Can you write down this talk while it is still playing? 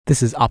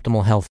This is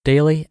Optimal Health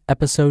Daily,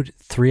 episode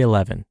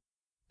 311.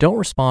 Don't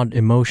respond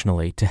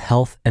emotionally to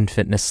health and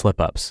fitness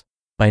slip-ups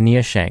by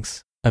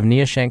Shanks of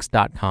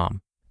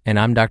Shanks.com. And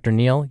I'm Dr.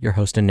 Neil, your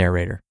host and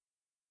narrator.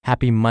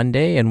 Happy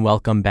Monday and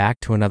welcome back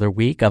to another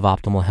week of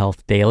Optimal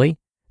Health Daily.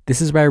 This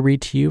is where I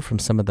read to you from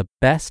some of the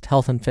best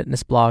health and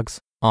fitness blogs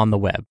on the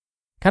web,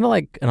 kind of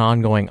like an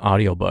ongoing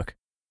audiobook.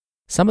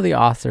 Some of the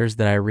authors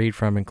that I read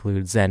from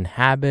include Zen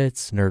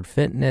Habits, Nerd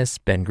Fitness,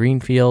 Ben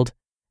Greenfield,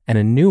 and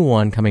a new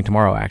one coming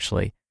tomorrow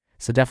actually.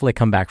 So definitely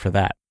come back for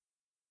that.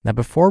 Now,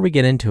 before we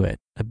get into it,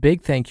 a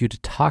big thank you to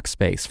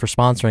Talkspace for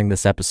sponsoring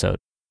this episode.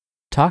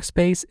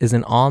 Talkspace is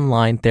an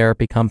online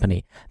therapy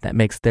company that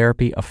makes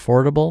therapy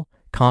affordable,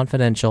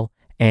 confidential,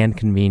 and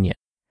convenient.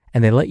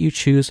 And they let you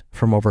choose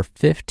from over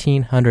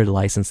 1,500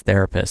 licensed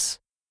therapists.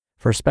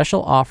 For a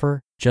special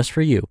offer just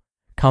for you,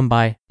 come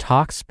by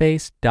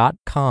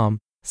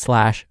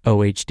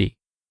Talkspace.com/OHD.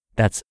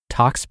 That's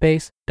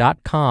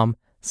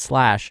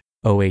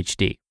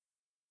Talkspace.com/OHD.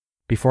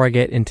 Before I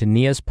get into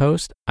Nia's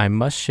post, I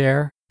must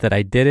share that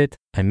I did it.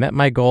 I met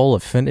my goal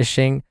of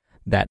finishing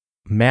that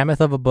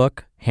mammoth of a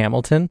book,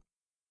 Hamilton.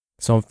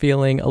 So I'm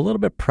feeling a little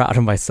bit proud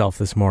of myself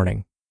this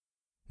morning.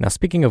 Now,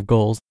 speaking of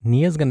goals,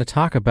 Nia's going to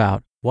talk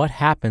about what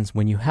happens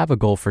when you have a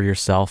goal for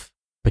yourself,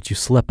 but you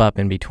slip up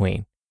in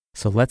between.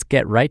 So let's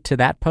get right to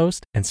that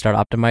post and start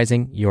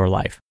optimizing your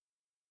life.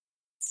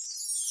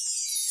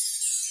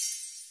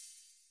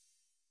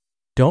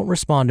 Don't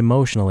respond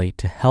emotionally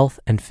to health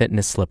and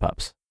fitness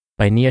slip-ups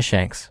by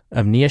Shanks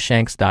of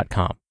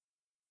Shanks.com.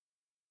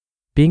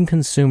 Being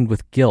consumed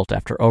with guilt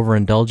after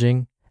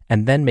overindulging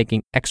and then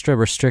making extra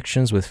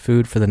restrictions with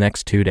food for the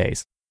next 2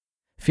 days.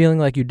 Feeling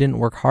like you didn't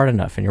work hard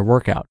enough in your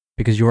workout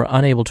because you were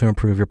unable to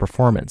improve your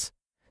performance.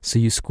 So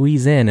you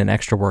squeeze in an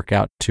extra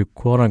workout to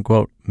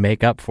quote-unquote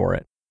make up for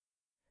it.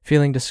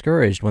 Feeling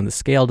discouraged when the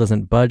scale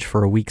doesn't budge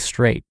for a week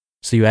straight,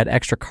 so you add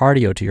extra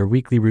cardio to your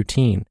weekly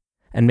routine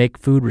and make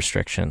food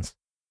restrictions.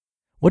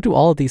 What do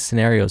all of these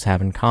scenarios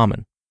have in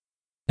common?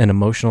 An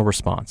emotional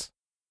response.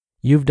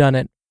 You've done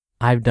it,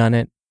 I've done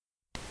it,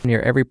 near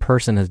every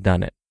person has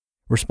done it.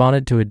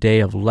 Responded to a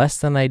day of less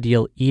than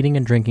ideal eating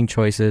and drinking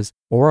choices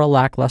or a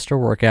lackluster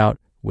workout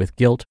with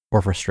guilt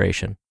or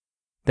frustration.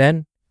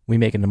 Then we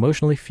make an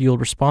emotionally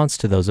fueled response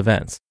to those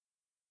events.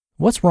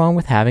 What's wrong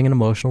with having an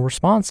emotional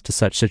response to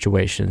such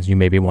situations, you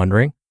may be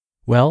wondering?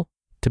 Well,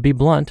 to be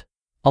blunt,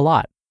 a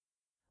lot.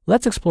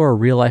 Let's explore a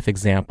real-life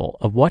example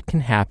of what can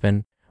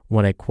happen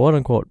when a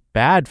quote-unquote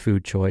bad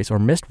food choice or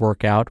missed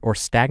workout or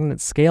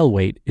stagnant scale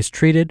weight is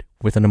treated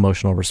with an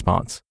emotional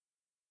response.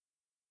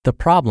 The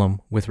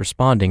problem with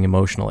responding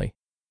emotionally.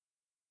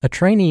 A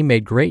trainee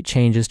made great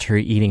changes to her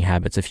eating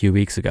habits a few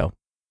weeks ago.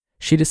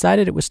 She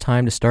decided it was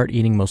time to start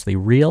eating mostly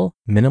real,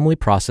 minimally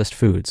processed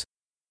foods.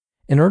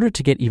 In order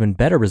to get even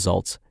better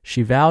results,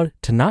 she vowed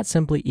to not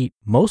simply eat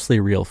mostly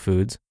real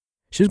foods,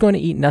 she was going to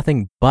eat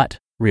nothing but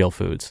real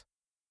foods.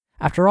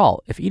 After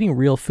all, if eating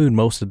real food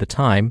most of the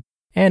time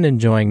and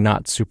enjoying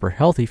not super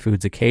healthy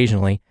foods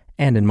occasionally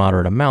and in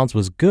moderate amounts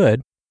was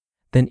good,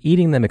 then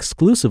eating them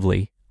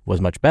exclusively was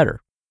much better.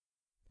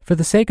 For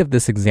the sake of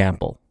this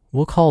example,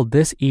 we'll call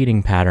this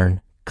eating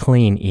pattern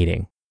clean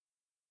eating.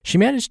 She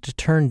managed to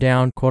turn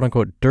down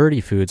quote-unquote dirty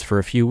foods for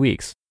a few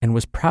weeks and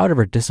was proud of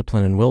her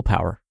discipline and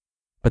willpower.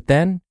 But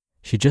then,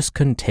 she just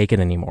couldn't take it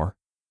anymore.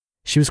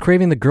 She was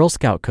craving the Girl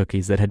Scout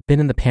cookies that had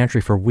been in the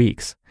pantry for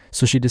weeks,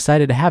 so she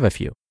decided to have a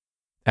few.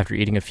 After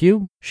eating a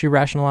few, she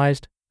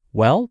rationalized,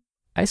 well,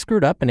 I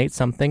screwed up and ate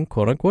something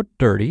quote-unquote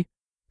dirty,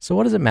 so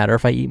what does it matter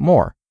if I eat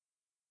more?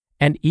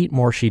 And eat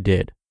more she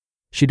did.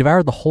 She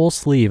devoured the whole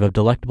sleeve of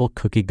delectable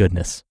cookie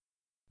goodness.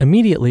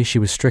 Immediately, she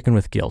was stricken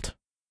with guilt.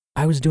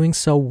 I was doing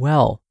so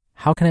well.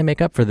 How can I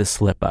make up for this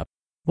slip-up?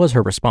 Was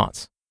her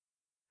response.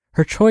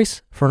 Her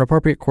choice for an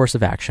appropriate course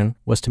of action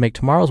was to make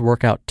tomorrow's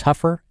workout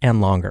tougher and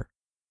longer.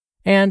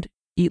 And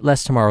eat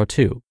less tomorrow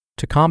too,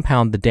 to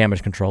compound the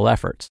damage control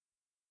efforts.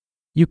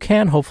 You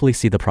can hopefully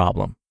see the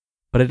problem,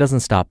 but it doesn't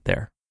stop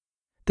there.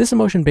 This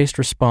emotion-based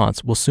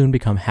response will soon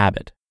become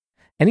habit.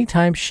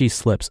 Anytime she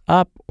slips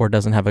up or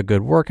doesn't have a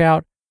good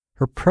workout,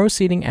 her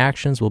proceeding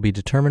actions will be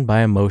determined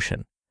by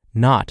emotion,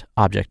 not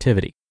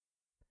objectivity.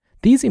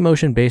 These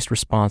emotion-based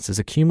responses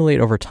accumulate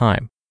over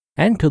time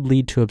and could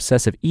lead to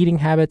obsessive eating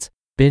habits,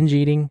 binge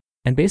eating,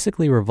 and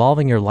basically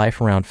revolving your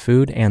life around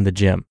food and the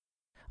gym.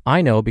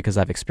 I know because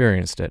I've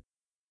experienced it.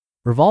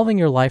 Revolving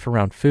your life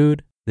around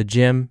food, the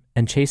gym,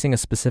 and chasing a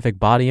specific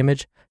body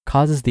image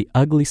causes the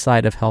ugly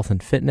side of health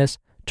and fitness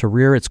to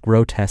rear its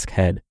grotesque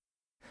head.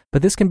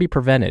 But this can be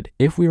prevented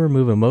if we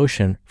remove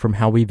emotion from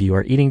how we view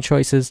our eating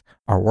choices,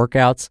 our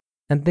workouts,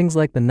 and things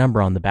like the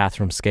number on the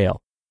bathroom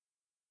scale.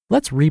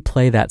 Let's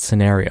replay that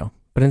scenario,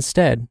 but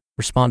instead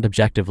respond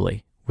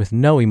objectively with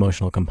no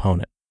emotional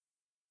component.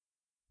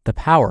 The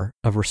power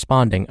of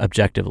responding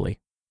objectively.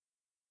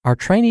 Our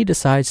trainee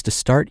decides to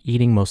start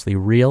eating mostly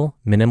real,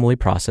 minimally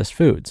processed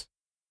foods.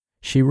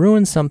 She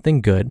ruins something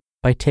good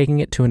by taking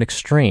it to an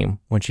extreme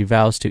when she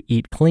vows to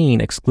eat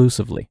clean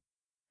exclusively.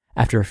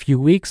 After a few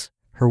weeks,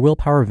 her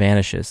willpower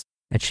vanishes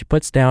and she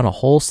puts down a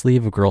whole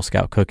sleeve of Girl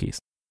Scout cookies.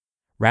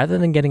 Rather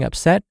than getting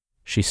upset,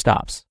 she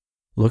stops,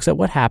 looks at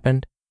what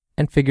happened,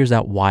 and figures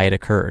out why it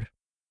occurred.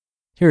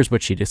 Here's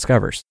what she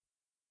discovers.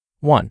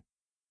 1.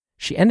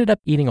 She ended up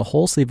eating a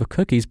whole sleeve of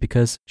cookies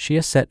because she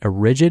has set a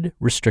rigid,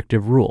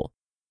 restrictive rule: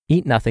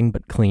 eat nothing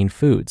but clean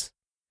foods.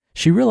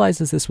 She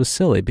realizes this was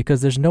silly because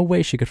there's no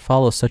way she could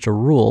follow such a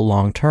rule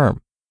long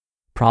term.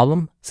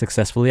 Problem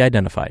successfully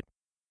identified.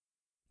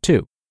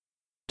 2.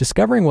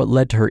 Discovering what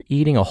led to her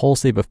eating a whole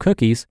sleeve of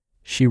cookies,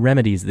 she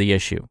remedies the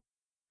issue.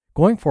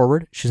 Going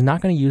forward, she's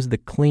not going to use the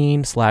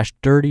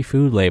clean/dirty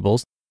food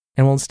labels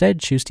and will instead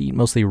choose to eat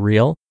mostly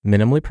real,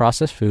 minimally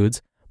processed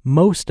foods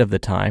most of the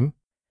time,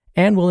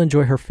 and will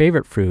enjoy her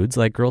favorite foods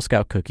like Girl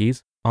Scout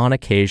cookies on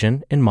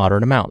occasion in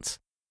moderate amounts,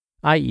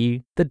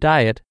 i.e. the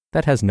diet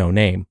that has no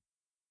name.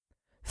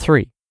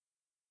 3.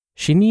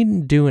 She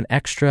needn't do an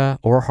extra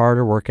or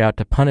harder workout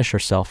to punish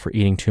herself for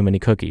eating too many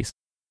cookies.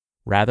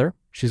 Rather,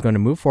 she's going to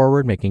move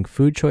forward making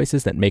food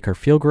choices that make her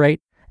feel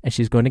great, and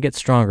she's going to get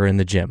stronger in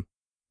the gym.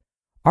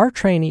 Our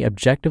trainee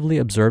objectively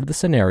observed the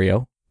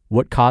scenario,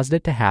 what caused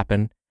it to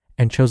happen,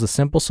 and chose a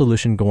simple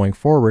solution going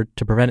forward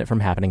to prevent it from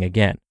happening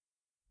again.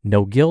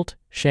 No guilt,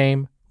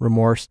 shame,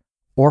 remorse,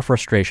 or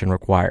frustration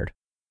required.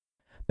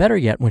 Better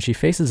yet, when she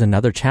faces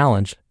another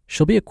challenge,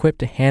 she'll be equipped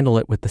to handle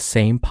it with the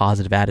same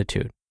positive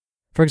attitude.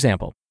 For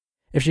example,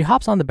 if she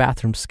hops on the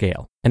bathroom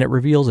scale and it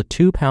reveals a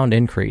 2-pound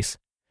increase,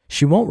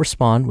 she won't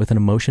respond with an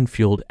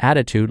emotion-fueled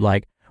attitude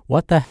like,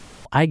 "What the hell?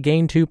 I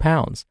gained 2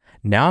 pounds.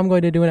 Now I'm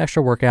going to do an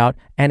extra workout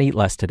and eat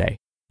less today.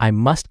 I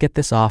must get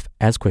this off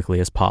as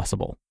quickly as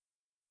possible."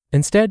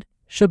 Instead,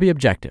 she'll be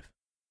objective.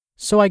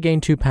 So I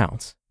gained 2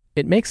 pounds.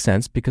 It makes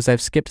sense because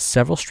I've skipped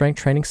several strength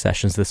training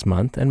sessions this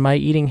month and my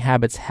eating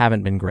habits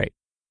haven't been great.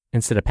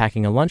 Instead of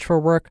packing a lunch for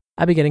work,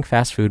 I'll be getting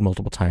fast food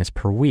multiple times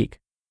per week.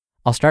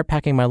 I'll start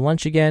packing my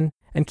lunch again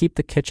and keep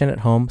the kitchen at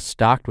home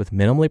stocked with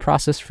minimally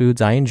processed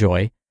foods I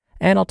enjoy,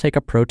 and I'll take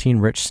a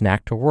protein-rich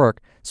snack to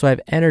work so I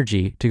have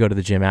energy to go to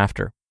the gym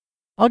after.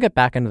 I'll get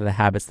back into the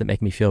habits that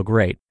make me feel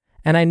great,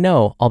 and I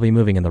know I'll be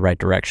moving in the right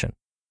direction.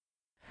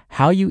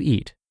 How you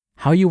eat,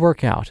 how you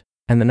work out,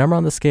 and the number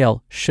on the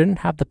scale shouldn't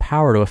have the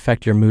power to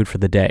affect your mood for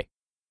the day.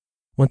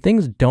 When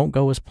things don't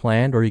go as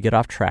planned or you get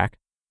off track,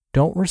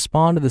 don't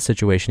respond to the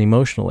situation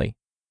emotionally.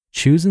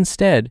 Choose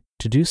instead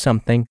to do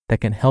something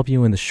that can help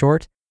you in the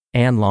short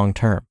and long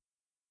term.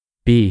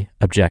 Be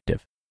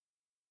objective.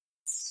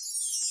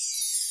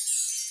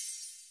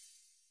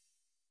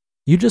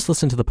 You just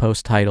listened to the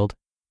post titled,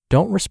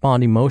 "Don't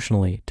Respond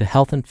Emotionally to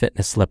Health and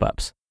Fitness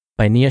Slip-Ups"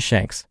 by Nia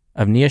Shanks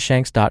of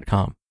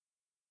niashanks.com.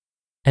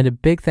 And a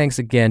big thanks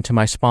again to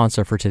my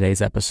sponsor for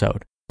today's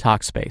episode,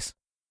 Talkspace.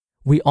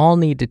 We all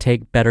need to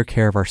take better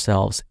care of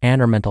ourselves,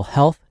 and our mental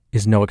health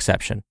is no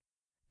exception.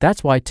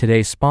 That's why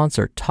today's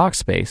sponsor,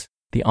 Talkspace,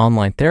 the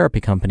online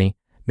therapy company,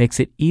 makes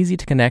it easy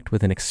to connect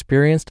with an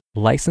experienced,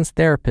 licensed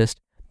therapist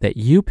that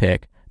you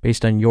pick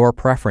based on your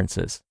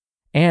preferences,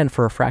 and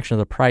for a fraction of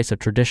the price of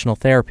traditional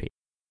therapy.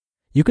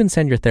 You can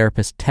send your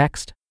therapist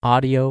text,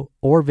 audio,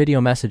 or video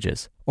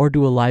messages, or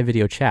do a live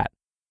video chat.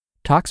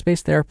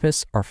 Talkspace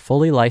therapists are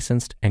fully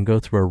licensed and go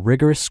through a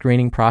rigorous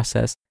screening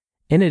process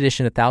in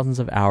addition to thousands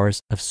of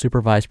hours of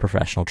supervised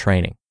professional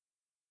training.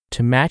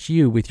 To match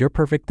you with your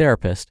perfect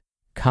therapist,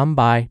 come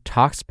by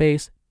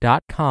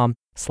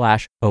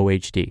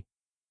Talkspace.com/OHD.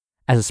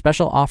 As a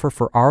special offer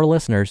for our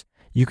listeners,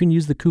 you can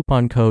use the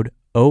coupon code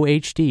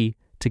OHD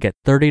to get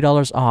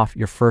 $30 off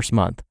your first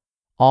month,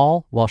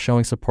 all while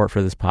showing support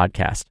for this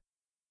podcast.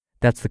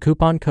 That's the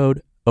coupon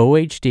code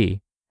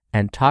OHD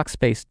and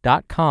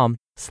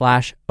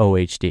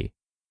Talkspace.com/OHD.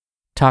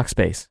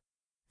 Talkspace,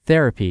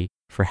 therapy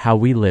for how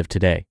we live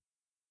today.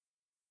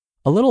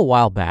 A little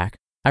while back,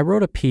 I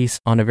wrote a piece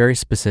on a very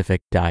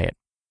specific diet.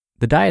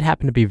 The diet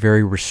happened to be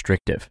very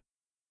restrictive.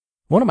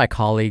 One of my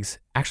colleagues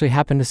actually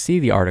happened to see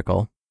the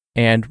article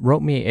and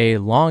wrote me a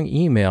long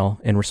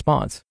email in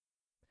response.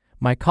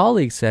 My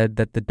colleague said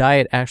that the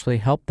diet actually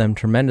helped them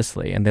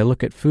tremendously and they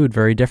look at food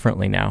very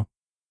differently now.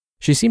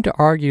 She seemed to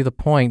argue the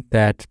point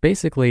that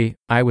basically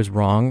I was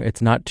wrong,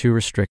 it's not too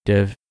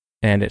restrictive,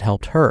 and it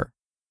helped her.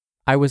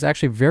 I was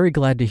actually very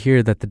glad to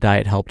hear that the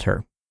diet helped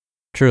her.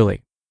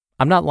 Truly.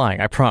 I'm not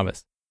lying, I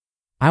promise.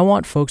 I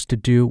want folks to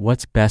do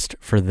what's best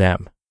for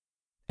them.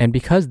 And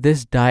because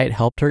this diet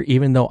helped her,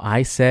 even though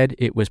I said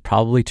it was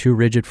probably too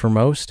rigid for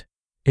most,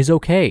 is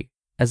okay.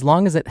 As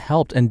long as it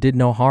helped and did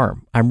no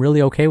harm, I'm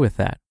really okay with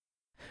that.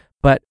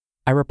 But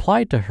I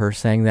replied to her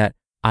saying that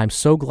I'm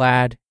so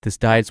glad this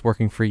diet's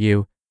working for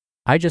you.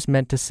 I just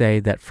meant to say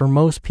that for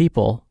most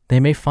people, they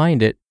may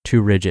find it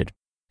too rigid.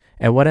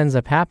 And what ends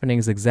up happening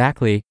is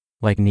exactly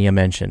like Nia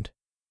mentioned.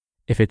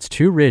 If it's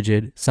too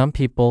rigid, some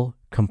people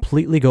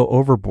completely go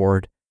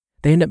overboard.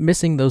 They end up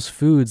missing those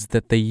foods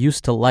that they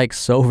used to like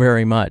so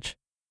very much.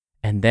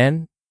 And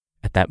then,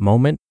 at that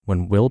moment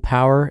when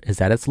willpower is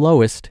at its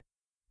lowest,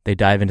 they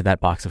dive into that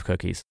box of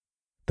cookies.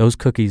 Those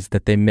cookies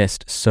that they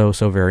missed so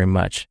very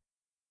much.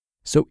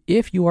 So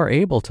if you are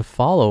able to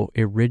follow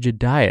a rigid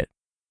diet,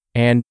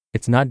 and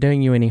it's not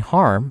doing you any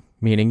harm,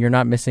 meaning you're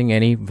not missing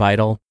any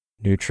vital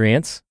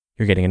nutrients,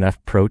 you're getting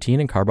enough protein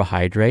and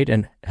carbohydrate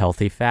and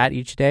healthy fat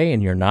each day,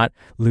 and you're not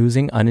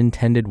losing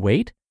unintended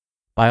weight,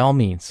 by all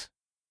means.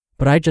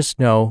 But I just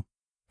know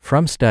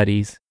from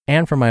studies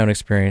and from my own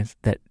experience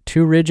that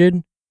too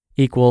rigid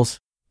equals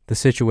the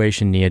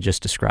situation Nia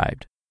just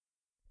described.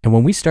 And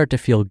when we start to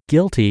feel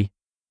guilty,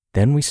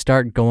 then we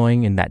start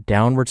going in that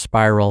downward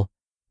spiral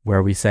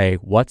where we say,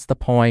 what's the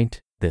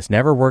point? This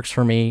never works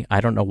for me.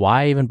 I don't know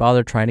why I even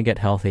bother trying to get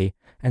healthy.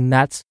 And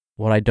that's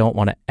what I don't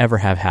want to ever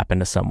have happen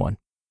to someone.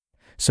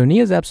 So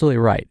Nia's absolutely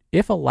right.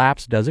 If a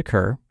lapse does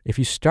occur, if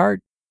you start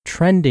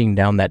trending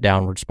down that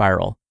downward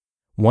spiral,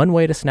 one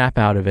way to snap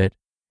out of it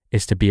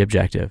is to be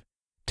objective.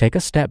 Take a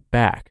step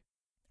back.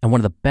 And one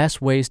of the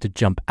best ways to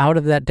jump out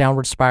of that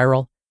downward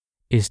spiral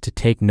is to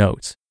take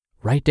notes.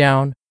 Write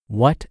down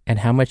what and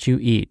how much you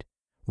eat.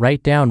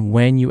 Write down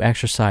when you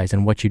exercise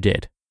and what you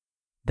did.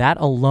 That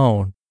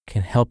alone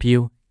can help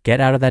you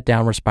get out of that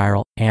downward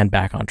spiral and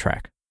back on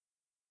track.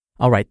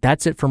 All right,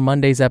 that's it for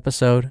Monday's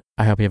episode.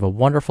 I hope you have a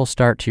wonderful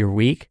start to your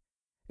week.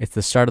 It's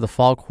the start of the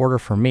fall quarter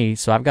for me,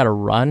 so I've got to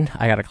run.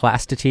 I got a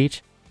class to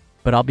teach.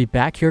 But I'll be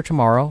back here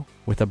tomorrow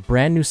with a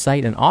brand new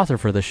site and author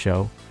for the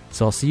show.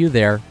 So I'll see you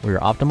there where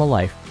your optimal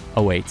life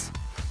awaits.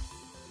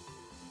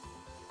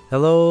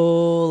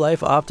 Hello,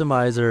 Life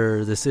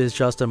Optimizer. This is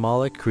Justin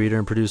Malik, creator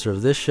and producer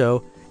of this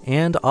show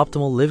and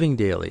Optimal Living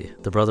Daily,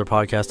 the brother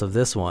podcast of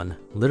this one.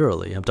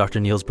 Literally, I'm Dr.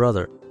 Neil's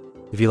brother.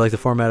 If you like the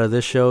format of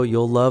this show,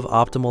 you'll love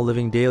Optimal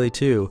Living Daily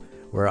too,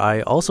 where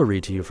I also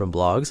read to you from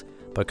blogs,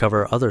 but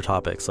cover other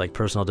topics like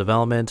personal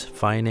development,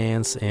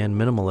 finance, and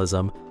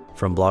minimalism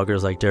from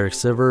bloggers like Derek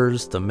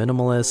Sivers, The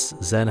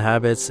Minimalists, Zen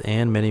Habits,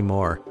 and many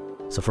more.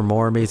 So for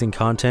more amazing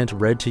content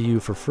read to you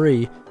for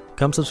free,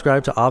 come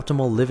subscribe to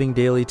Optimal Living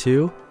Daily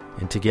too,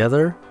 and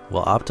together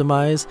we'll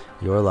optimize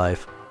your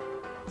life.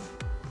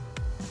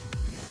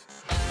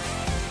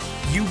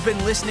 You've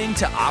been listening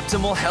to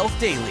Optimal Health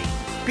Daily.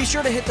 Be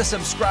sure to hit the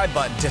subscribe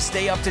button to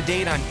stay up to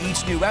date on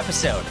each new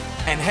episode,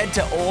 and head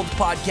to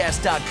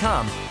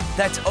oldpodcast.com.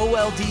 That's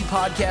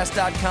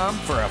oldpodcast.com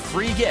for a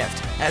free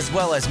gift, as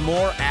well as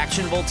more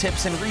actionable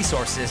tips and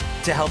resources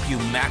to help you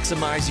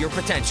maximize your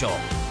potential.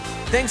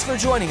 Thanks for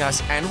joining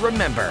us, and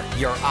remember,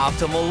 your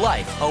optimal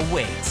life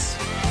awaits.